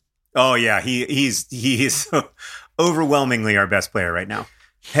in them. Oh yeah, he is overwhelmingly our best player right now.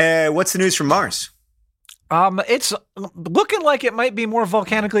 Hey, what's the news from Mars? It's looking like it might be more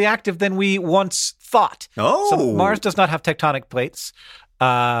volcanically active than we once thought. Oh, so Mars does not have tectonic plates,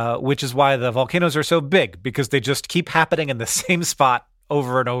 which is why the volcanoes are so big, because they just keep happening in the same spot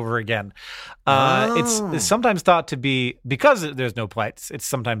over and over again. It's sometimes thought to be, because there's no plates, it's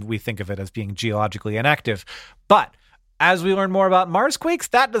sometimes we think of it as being geologically inactive, but as we learn more about Mars quakes,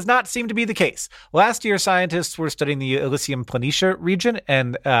 that does not seem to be the case. Last year, scientists were studying the Elysium Planitia region,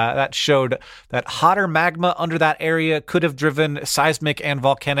 and that showed that hotter magma under that area could have driven seismic and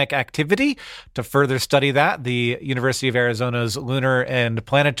volcanic activity. To further study that, the University of Arizona's Lunar and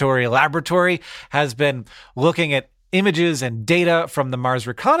Planetary Laboratory has been looking at images and data from the Mars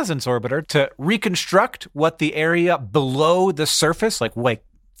Reconnaissance Orbiter to reconstruct what the area below the surface, like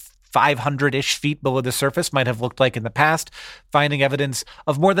 500-ish feet below the surface, might have looked like in the past, finding evidence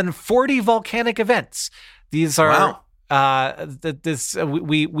of more than 40 volcanic events. These are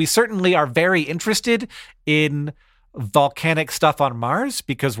we certainly are very interested in volcanic stuff on Mars,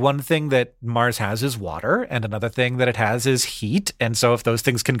 because one thing that Mars has is water, and another thing that it has is heat. And so if those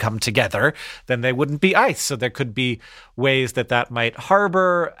things can come together, then they wouldn't be ice. So there could be ways that might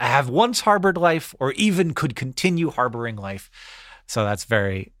have once harbored life, or even could continue harboring life. So that's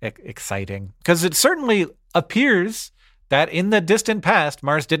very exciting, because it certainly appears that in the distant past,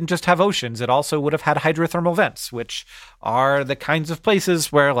 Mars didn't just have oceans. It also would have had hydrothermal vents, which are the kinds of places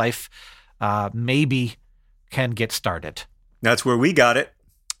where life maybe can get started. That's where we got it.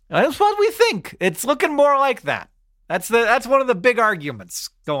 That's what we think. It's looking more like that. That's one of the big arguments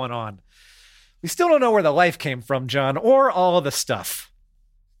going on. We still don't know where the life came from, John, or all of the stuff.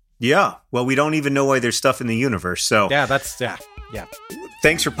 Yeah. Well, we don't even know why there's stuff in the universe. So Yeah, yeah.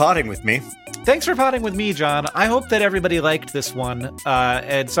 Thanks for potting with me. Thanks for potting with me, John. I hope that everybody liked this one.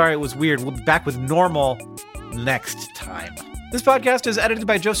 And sorry it was weird. We'll be back with normal next time. This podcast is edited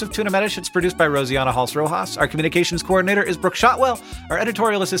by Joseph Tuna Medish. It's produced by Rosianna Halse Rojas. Our communications coordinator is Brooke Shotwell. Our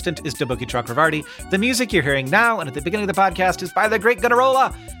editorial assistant is Dabuki Chakravarti. The music you're hearing now and at the beginning of the podcast is by the Great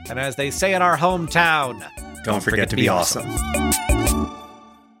Gunnarola. And as they say in our hometown, don't forget to be awesome.